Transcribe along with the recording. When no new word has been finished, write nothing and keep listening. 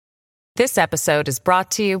This episode is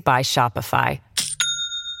brought to you by Shopify.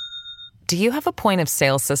 Do you have a point of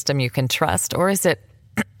sale system you can trust, or is it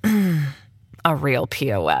a real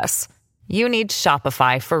POS? You need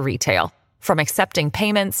Shopify for retail. From accepting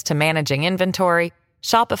payments to managing inventory,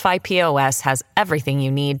 Shopify POS has everything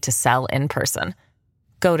you need to sell in person.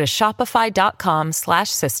 Go to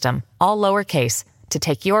shopify.com/system, all lowercase, to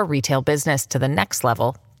take your retail business to the next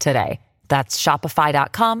level today. That's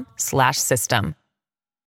shopify.com/system.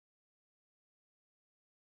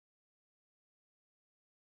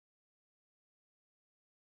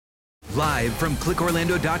 Live from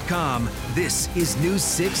clickorlando.com, this is News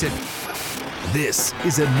 6 and this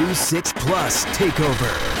is a News 6 Plus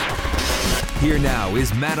takeover. Here now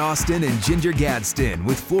is Matt Austin and Ginger Gadsden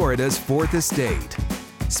with Florida's Fourth Estate.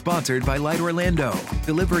 Sponsored by Light Orlando,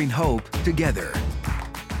 delivering hope together.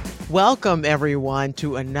 Welcome, everyone,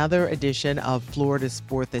 to another edition of Florida's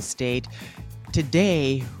Fourth Estate.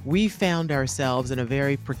 Today, we found ourselves in a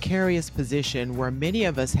very precarious position where many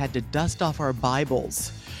of us had to dust off our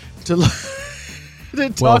Bibles to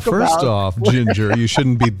talk first off, Ginger, you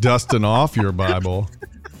shouldn't be dusting off your Bible.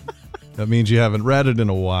 That means you haven't read it in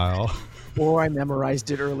a while. Or I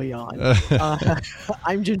memorized it early on.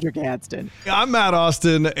 I'm Ginger Gadsden. I'm Matt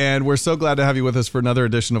Austin, and we're so glad to have you with us for another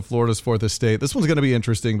edition of Florida's Fourth Estate. This one's going to be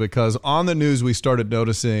interesting because on the news we started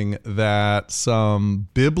noticing that some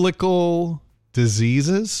biblical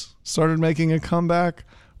diseases started making a comeback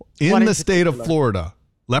in the state of Florida.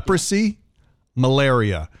 Leprosy,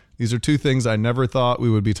 malaria. These are two things I never thought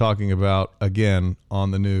we would be talking about again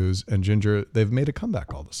on the news. And Ginger, they've made a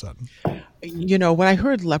comeback all of a sudden. You know, when I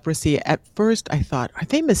heard leprosy, at first I thought, are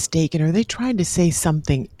they mistaken? Are they trying to say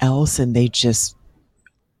something else and they just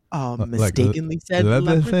mistakenly said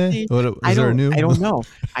leprosy? I don't know.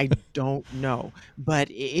 I don't know.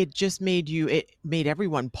 But it just made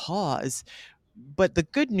everyone pause. But the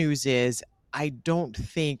good news is I don't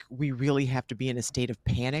think we really have to be in a state of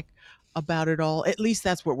panic about it all. At least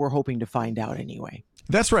that's what we're hoping to find out anyway.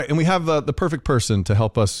 That's right. And we have the perfect person to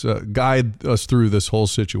help us guide us through this whole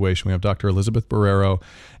situation. We have Dr. Elizabeth Barrero,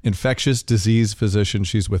 infectious disease physician.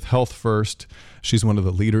 She's with Health First. She's one of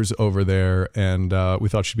the leaders over there. And we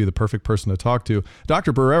thought she'd be the perfect person to talk to.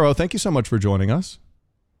 Dr. Barrero, thank you so much for joining us.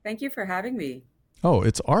 Thank you for having me. Oh,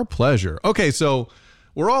 it's our pleasure. Okay, so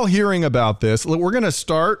we're all hearing about this. We're going to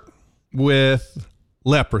start with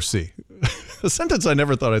leprosy. A sentence I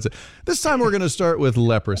never thought I'd say. This time we're going to start with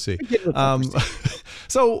leprosy.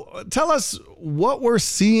 So tell us what we're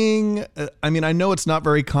seeing. I mean, I know it's not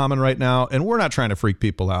very common right now, and we're not trying to freak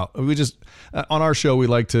people out. We just, on our show, we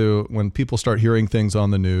like to, when people start hearing things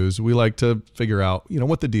on the news, we like to figure out,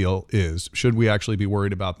 what the deal is. Should we actually be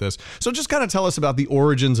worried about this? So just kind of tell us about the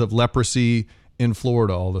origins of leprosy in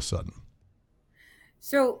Florida all of a sudden.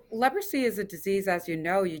 So leprosy is a disease, as you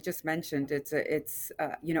just mentioned, it's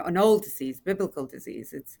an old disease, biblical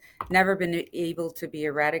disease. It's never been able to be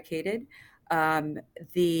eradicated.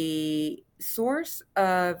 The source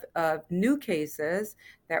of new cases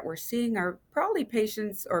that we're seeing are probably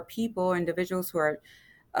patients or individuals who are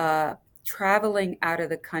traveling out of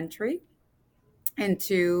the country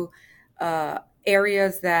into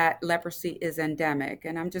areas that leprosy is endemic.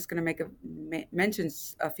 And I'm just going to mention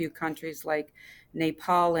a few countries like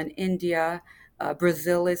Nepal and India.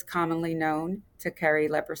 Brazil is commonly known to carry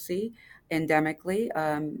leprosy endemically,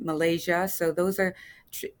 Malaysia. So those are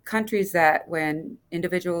countries that when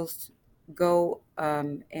individuals go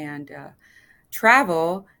and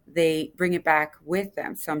travel, they bring it back with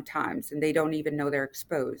them sometimes, and they don't even know they're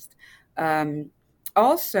exposed.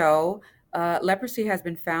 Also, leprosy has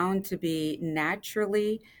been found to be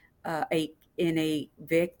naturally in a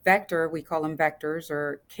vector, we call them vectors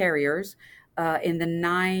or carriers, in the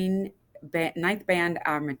ninth band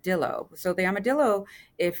armadillo. So the armadillo,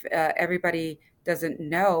 if everybody doesn't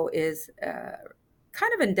know, is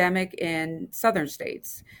kind of endemic in southern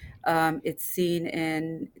states. It's seen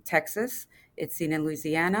in Texas, it's seen in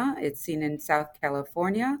Louisiana, it's seen in South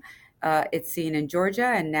California, it's seen in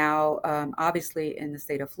Georgia, and now obviously in the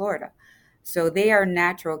state of Florida. So they are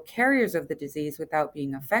natural carriers of the disease without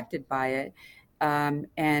being affected by it. And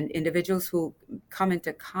individuals who come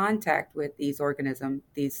into contact with these organisms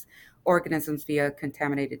via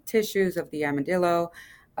contaminated tissues of the armadillo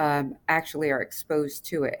actually are exposed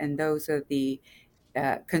to it. And those are the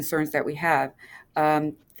concerns that we have.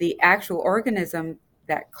 The actual organism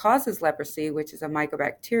that causes leprosy, which is a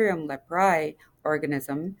Mycobacterium leprae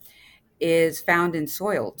organism, is found in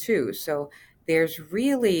soil too. So there's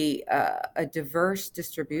really a diverse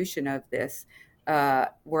distribution of this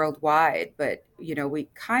worldwide, but we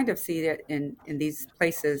kind of see it in these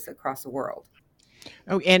places across the world.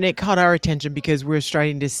 Oh, and it caught our attention because we're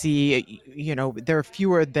starting to see, there are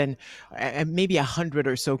fewer than maybe 100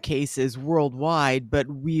 or so cases worldwide, but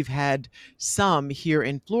we've had some here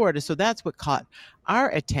in Florida. So that's what caught our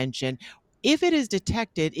attention. If it is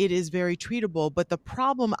detected, it is very treatable. But the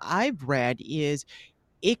problem I've read is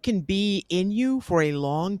it can be in you for a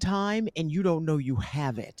long time and you don't know you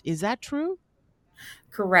have it. Is that true?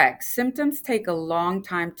 Correct. Symptoms take a long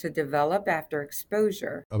time to develop after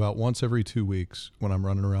exposure. About once every 2 weeks, when I'm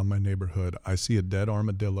running around my neighborhood, I see a dead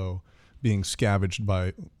armadillo being scavenged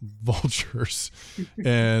by vultures.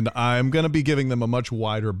 And I'm going to be giving them a much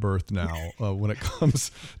wider berth now when it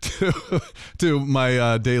comes to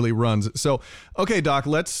my daily runs. So, okay, Doc,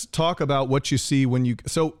 let's talk about what you see when you.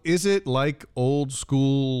 So, is it like old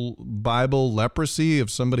school Bible leprosy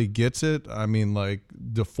if somebody gets it? I mean, like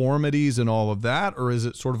deformities and all of that? Or is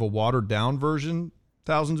it sort of a watered down version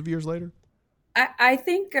thousands of years later? I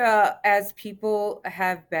think as people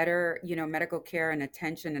have better, medical care and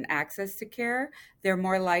attention and access to care, they're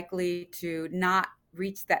more likely to not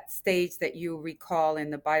reach that stage that you recall in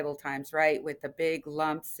the Bible times, right, with the big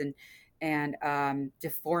lumps and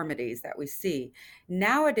deformities that we see.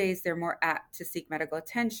 Nowadays, they're more apt to seek medical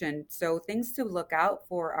attention. So things to look out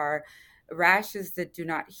for are rashes that do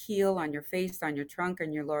not heal on your face, on your trunk,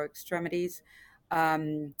 and your lower extremities.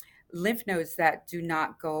 Um, Lymph nodes that do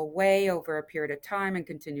not go away over a period of time and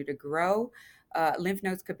continue to grow. Lymph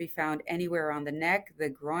nodes could be found anywhere on the neck, the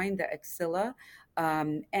groin, the axilla.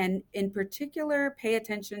 And in particular, pay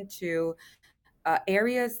attention to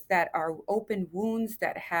areas that are open wounds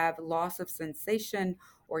that have loss of sensation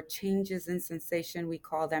or changes in sensation. We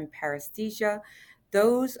call them paresthesia.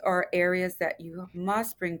 Those are areas that you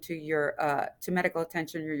must bring to your to medical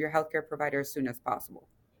attention or your healthcare provider as soon as possible.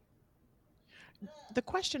 The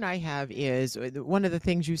question I have is one of the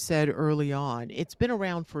things you said early on, it's been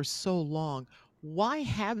around for so long. Why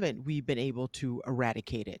haven't we been able to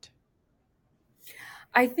eradicate it?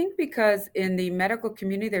 I think because in the medical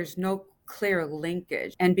community, there's no clear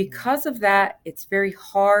linkage. And because of that, it's very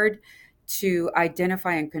hard to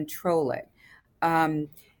identify and control it. Um,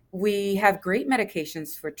 we have great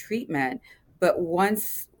medications for treatment, but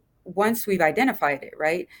once we've identified it,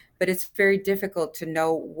 right? But it's very difficult to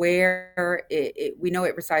know where we know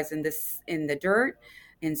it resides in the dirt,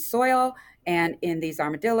 in soil, and in these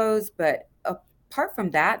armadillos. But apart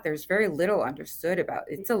from that, there's very little understood about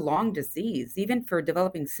it. It's a long disease, even for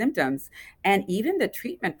developing symptoms, and even the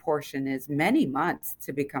treatment portion is many months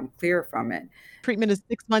to become clear from it. Treatment is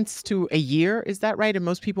 6 months to a year. Is that right? And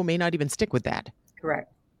most people may not even stick with that.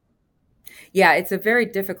 Correct. Yeah, it's a very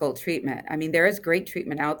difficult treatment. I mean, there is great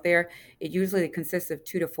treatment out there. It usually consists of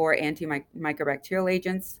 2 to 4 antimicrobial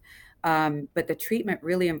agents, but the treatment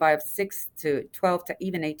really involves 6 to 12 to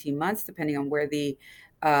even 18 months, depending on where the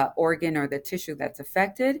organ or the tissue that's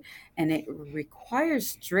affected. And it requires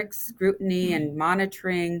strict scrutiny and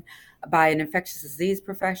monitoring by an infectious disease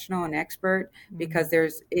professional and expert because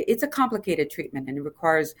it's a complicated treatment and it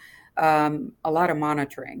requires a lot of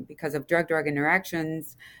monitoring because of drug-drug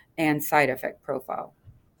interactions and side effect profile.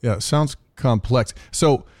 Yeah, it sounds complex.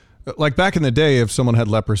 So, like back in the day, if someone had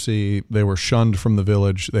leprosy, they were shunned from the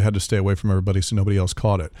village. They had to stay away from everybody so nobody else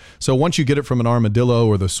caught it. So once you get it from an armadillo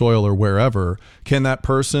or the soil or wherever, can that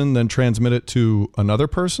person then transmit it to another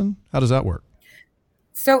person? How does that work?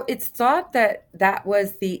 So it's thought that that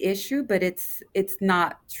was the issue, but it's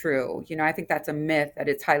not true. I think that's a myth that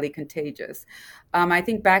it's highly contagious. I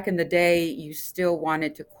think back in the day, you still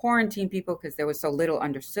wanted to quarantine people because there was so little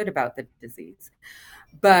understood about the disease.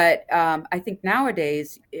 But I think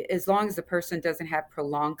nowadays, as long as the person doesn't have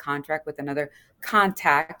prolonged contact,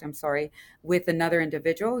 I'm sorry, with another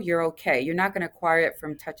individual, you're okay. You're not going to acquire it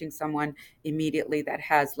from touching someone immediately that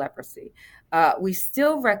has leprosy. We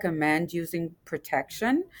still recommend using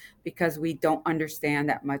protection because we don't understand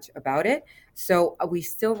that much about it. So we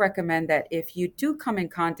still recommend that if you do come in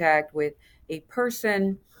contact with a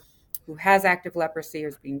person who has active leprosy or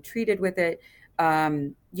is being treated with it,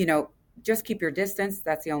 just keep your distance.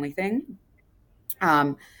 That's the only thing.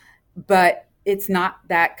 But it's not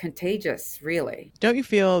that contagious, really. Don't you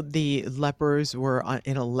feel the lepers were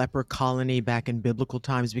in a leper colony back in biblical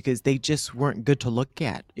times because they just weren't good to look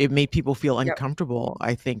at? It made people feel Yep. uncomfortable,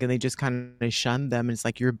 I think, and they just kind of shunned them. It's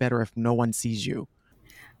like you're better if no one sees you.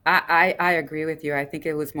 I agree with you. I think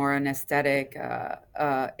it was more an aesthetic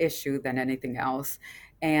issue than anything else.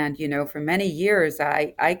 And, for many years,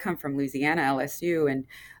 I come from Louisiana, LSU, and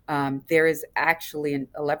there is actually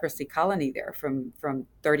a leprosy colony there from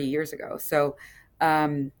 30 years ago. So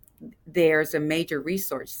um, there's a major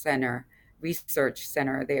research center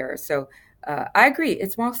there. So I agree.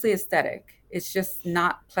 It's mostly aesthetic. It's just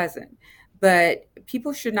not pleasant. But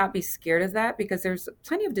people should not be scared of that, because there's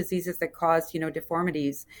plenty of diseases that cause,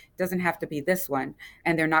 deformities. It doesn't have to be this one,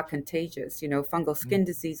 and they're not contagious. Fungal skin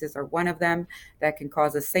diseases are one of them that can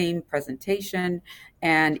cause the same presentation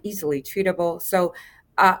and easily treatable. So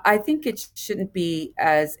I think it shouldn't be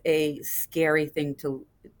as a scary thing to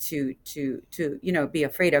be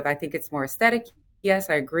afraid of. I think it's more aesthetic.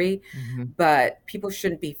 Yes, I agree, but people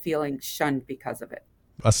shouldn't be feeling shunned because of it.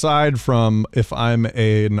 Aside from if I'm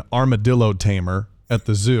an armadillo tamer at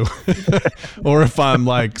the zoo, or if I'm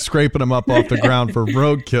like scraping them up off the ground for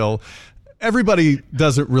roadkill, everybody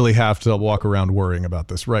doesn't really have to walk around worrying about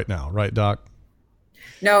this right now, right, Doc?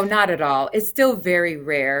 No, not at all. It's still very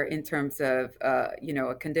rare in terms of, a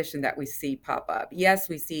condition that we see pop up. Yes,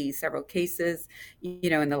 we see several cases,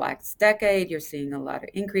 in the last decade. You're seeing a lot of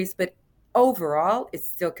increase, but overall, it's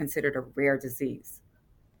still considered a rare disease.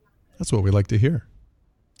 That's what we like to hear.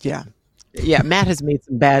 Yeah. Matt has made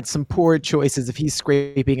some poor choices if he's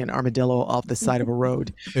scraping an armadillo off the side of a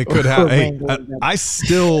road. It could happen. Hey,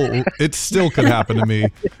 it still could happen to me.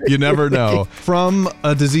 You never know. From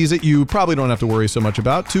a disease that you probably don't have to worry so much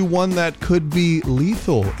about to one that could be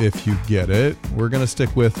lethal if you get it. We're going to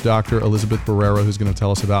stick with Dr. Elizabeth Barrero, who's going to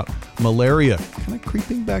tell us about malaria kind of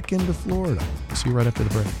creeping back into Florida. See you right after the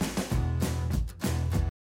break.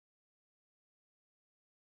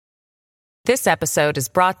 This episode is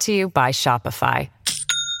brought to you by Shopify.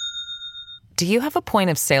 Do you have a point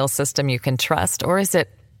of sale system you can trust, or is it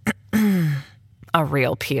a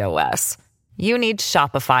real POS? You need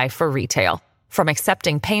Shopify for retail. From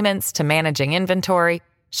accepting payments to managing inventory,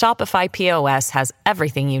 Shopify POS has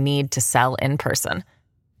everything you need to sell in person.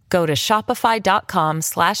 Go to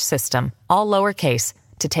shopify.com/system, all lowercase,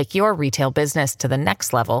 to take your retail business to the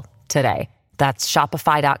next level today. That's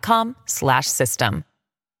shopify.com/system.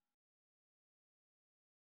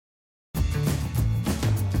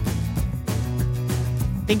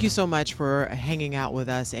 Thank you so much for hanging out with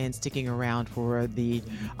us and sticking around for the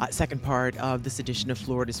second part of this edition of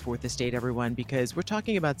Florida's Fourth Estate, everyone, because we're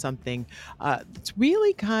talking about something that's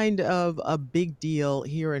really kind of a big deal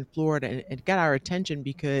here in Florida, and it got our attention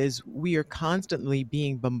because we are constantly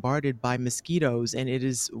being bombarded by mosquitoes, and it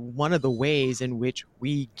is one of the ways in which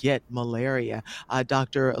we get malaria.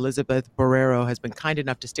 Dr. Elizabeth Barrero has been kind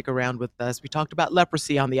enough to stick around with us. We talked about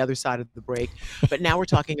leprosy on the other side of the break, but now we're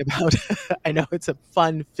talking about, I know it's a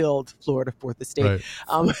fun-filled Florida Fourth Estate.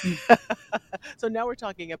 Right. So now we're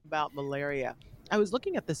talking about malaria. I was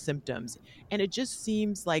looking at the symptoms, and it just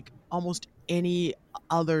seems like almost any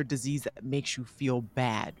other disease that makes you feel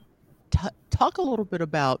bad. Talk a little bit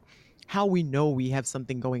about how we know we have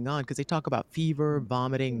something going on, because they talk about fever,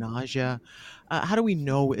 vomiting, nausea. How do we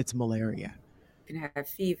know it's malaria? You can have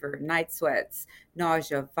fever, night sweats,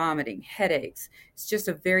 nausea, vomiting, headaches. It's just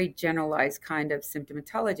a very generalized kind of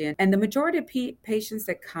symptomatology. And the majority of patients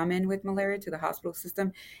that come in with malaria to the hospital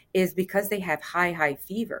system is because they have high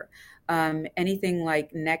fever. Anything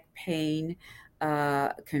like neck pain,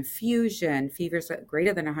 confusion, fevers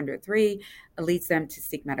greater than 103 leads them to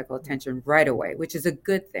seek medical attention right away, which is a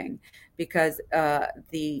good thing, because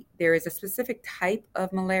there is a specific type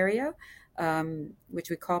of malaria, which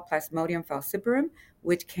we call Plasmodium falciparum,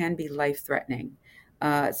 which can be life-threatening.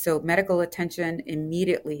 So medical attention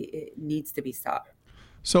immediately needs to be sought.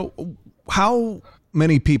 So how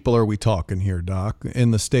many people are we talking here, Doc,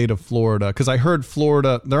 in the state of Florida? Because I heard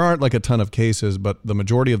Florida, there aren't like a ton of cases, but the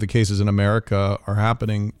majority of the cases in America are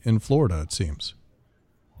happening in Florida, it seems.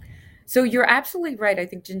 So you're absolutely right. I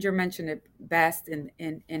think Ginger mentioned it best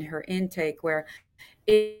in her intake, where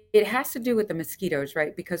it has to do with the mosquitoes,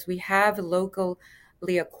 right? Because we have locally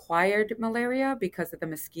acquired malaria because of the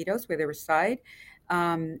mosquitoes where they reside.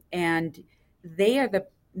 And they are the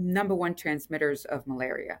number one transmitters of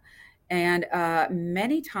malaria. And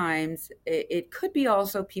many times it could be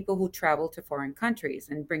also people who travel to foreign countries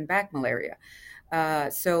and bring back malaria.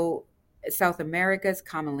 So South America is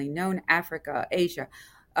commonly known, Africa, Asia.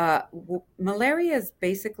 Malaria is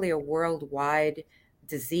basically a worldwide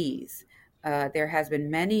disease. There has been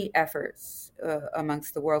many efforts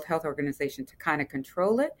amongst the World Health Organization to kind of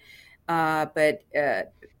control it, but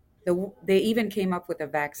they even came up with a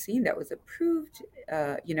vaccine that was approved,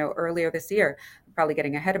 earlier this year. I'm probably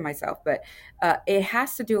getting ahead of myself, but it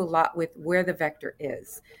has to do a lot with where the vector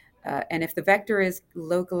is. And if the vector is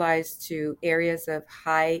localized to areas of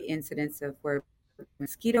high incidence of where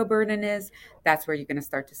mosquito burden is, that's where you're going to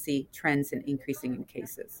start to see trends in increasing in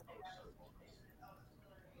cases.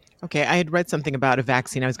 Okay, I had read something about a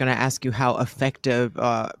vaccine. I was going to ask you how effective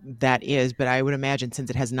that is, but I would imagine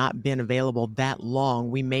since it has not been available that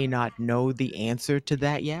long, we may not know the answer to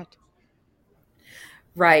that yet.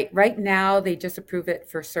 Right. Right now, they just approve it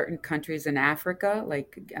for certain countries in Africa.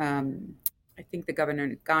 I think the governor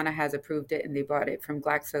in Ghana has approved it, and they bought it from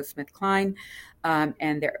GlaxoSmithKline,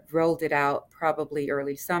 and they rolled it out probably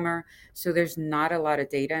early summer. So there's not a lot of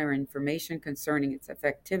data or information concerning its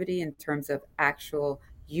effectivity in terms of actual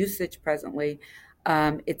usage presently.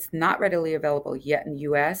 It's not readily available yet in the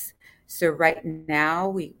U.S. So right now,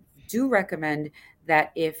 we do recommend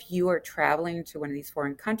that if you are traveling to one of these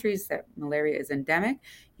foreign countries that malaria is endemic,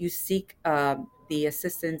 you seek the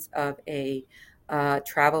assistance of a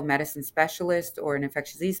travel medicine specialist or an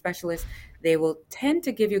infectious disease specialist. They will tend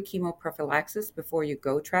to give you chemoprophylaxis before you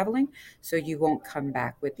go traveling, so you won't come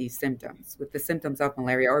back with the symptoms of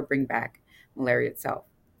malaria, or bring back malaria itself.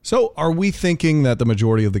 So are we thinking that the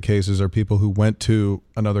majority of the cases are people who went to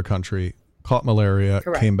another country, caught malaria,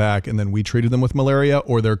 Correct. came back, and then we treated them with malaria?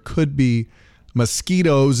 Or there could be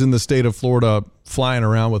mosquitoes in the state of Florida flying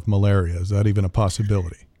around with malaria? Is that even a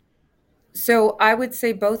possibility? So I would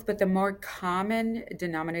say both, but the more common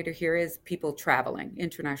denominator here is people traveling,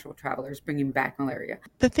 international travelers bringing back malaria.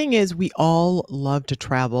 The thing is, we all love to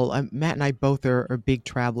travel. Matt and I both are big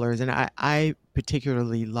travelers, and I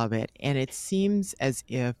particularly love it. And it seems as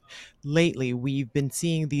if lately we've been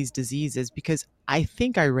seeing these diseases because I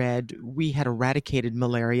think I read we had eradicated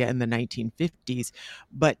malaria in the 1950s,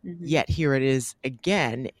 but Mhm. yet here it is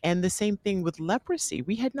again. And the same thing with leprosy.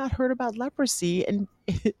 We had not heard about leprosy in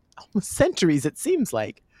almost centuries, it seems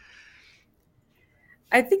like.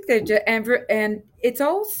 I think they're and it's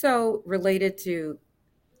also related to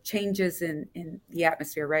changes in the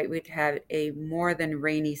atmosphere, right? We've had a more than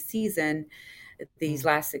rainy season these Mm.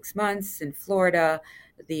 last 6 months in Florida.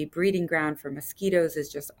 The breeding ground for mosquitoes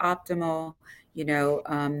is just optimal. You know,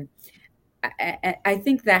 I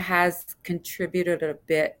think that has contributed a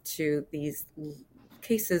bit to these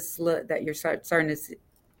cases that you're starting to see.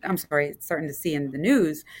 I'm sorry, starting to see in the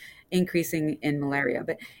news, increasing in malaria,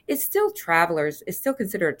 but it's still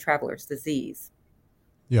considered a traveler's disease.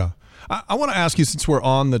 Yeah. I want to ask you, since we're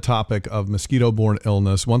on the topic of mosquito-borne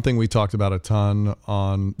illness, one thing we talked about a ton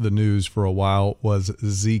on the news for a while was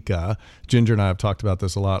Zika. Ginger and I have talked about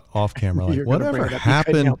this a lot off camera. Like, You're going to bring whatever it up. You couldn't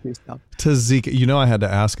happened help yourself. to Zika? You know, I had to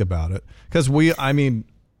ask about it because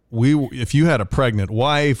if you had a pregnant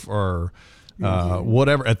wife or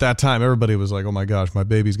whatever at that time, everybody was like, oh my gosh, my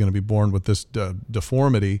baby's going to be born with this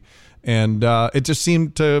deformity. And it just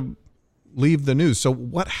seemed to leave the news. So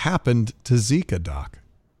what happened to Zika, Doc?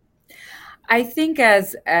 I think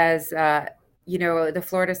as the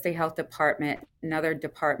Florida State Health Department and other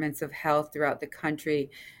departments of health throughout the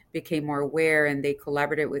country became more aware, and they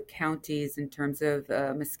collaborated with counties in terms of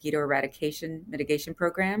mosquito eradication mitigation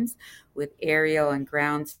programs with aerial and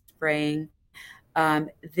ground spraying.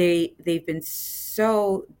 They've been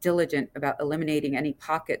so diligent about eliminating any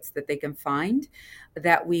pockets that they can find,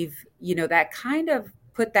 that that kind of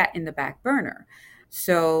put that in the back burner.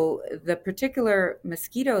 So the particular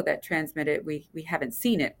mosquito that transmitted, we haven't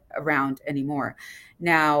seen it around anymore.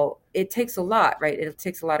 Now it takes a lot, right? It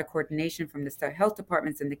takes a lot of coordination from the state health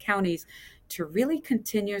departments and the counties to really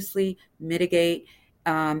continuously mitigate,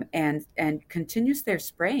 and continues their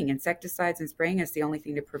spraying. Insecticides and spraying is the only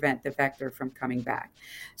thing to prevent the vector from coming back.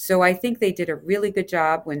 So I think they did a really good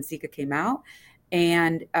job when Zika came out,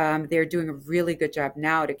 and they're doing a really good job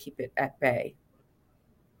now to keep it at bay.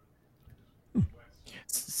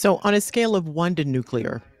 So, on a scale of 1 to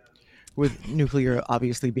nuclear, with nuclear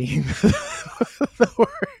obviously being the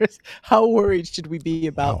worst, how worried should we be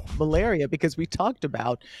about Wow. malaria? Because we talked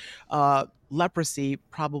about leprosy,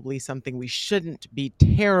 probably something we shouldn't be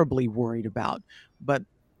terribly worried about. But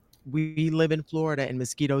we live in Florida and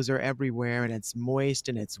mosquitoes are everywhere and it's moist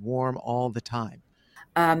and it's warm all the time.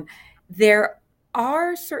 Um, there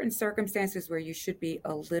are certain circumstances where you should be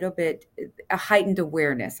a little bit a heightened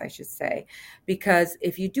awareness, I should say, because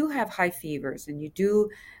if you do have high fevers and you do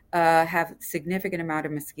have significant amount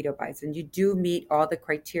of mosquito bites and you do meet all the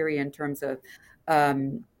criteria in terms of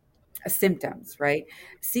um, symptoms, right?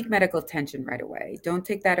 Seek medical attention right away. Don't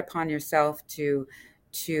take that upon yourself to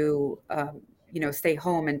stay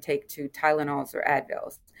home and take two Tylenols or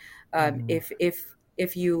Advils. Mhm.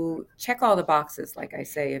 If you check all the boxes, like I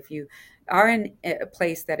say, if you are in a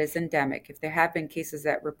place that is endemic, if there have been cases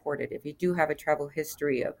that reported, if you do have a travel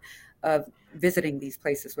history of visiting these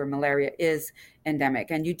places where malaria is endemic,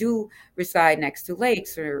 and you do reside next to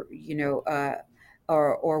lakes or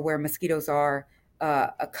where mosquitoes are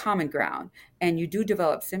a common ground, and you do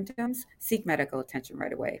develop symptoms, seek medical attention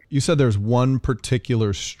right away. You said there's one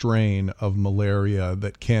particular strain of malaria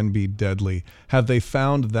that can be deadly. Have they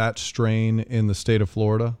found that strain in the state of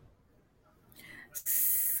Florida?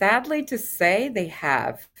 Sadly to say, they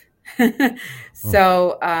have.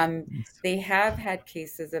 So they have had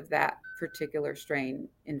cases of that particular strain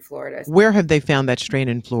in Florida. Where have they found that strain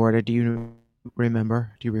in Florida? Do you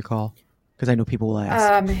remember? Do you recall? Because I know people will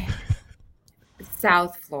ask.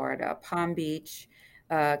 South Florida, Palm Beach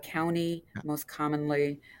County, most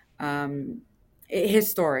commonly,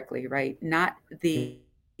 historically, right? Not the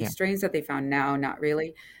strains that they found now, not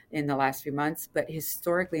really in the last few months, but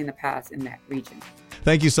historically in the past in that region.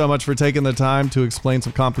 Thank you so much for taking the time to explain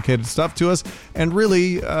some complicated stuff to us and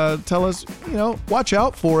really tell us, watch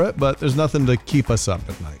out for it, but there's nothing to keep us up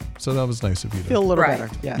at night. So that was nice of you. Feel a little Right. better.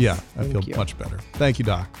 Yes. Yeah, I Thank feel you. much better. Thank you,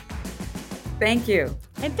 Doc. Thank you.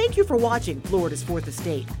 And thank you for watching Florida's Fourth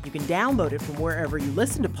Estate. You can download it from wherever you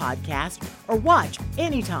listen to podcasts or watch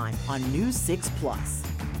anytime on News 6 Plus.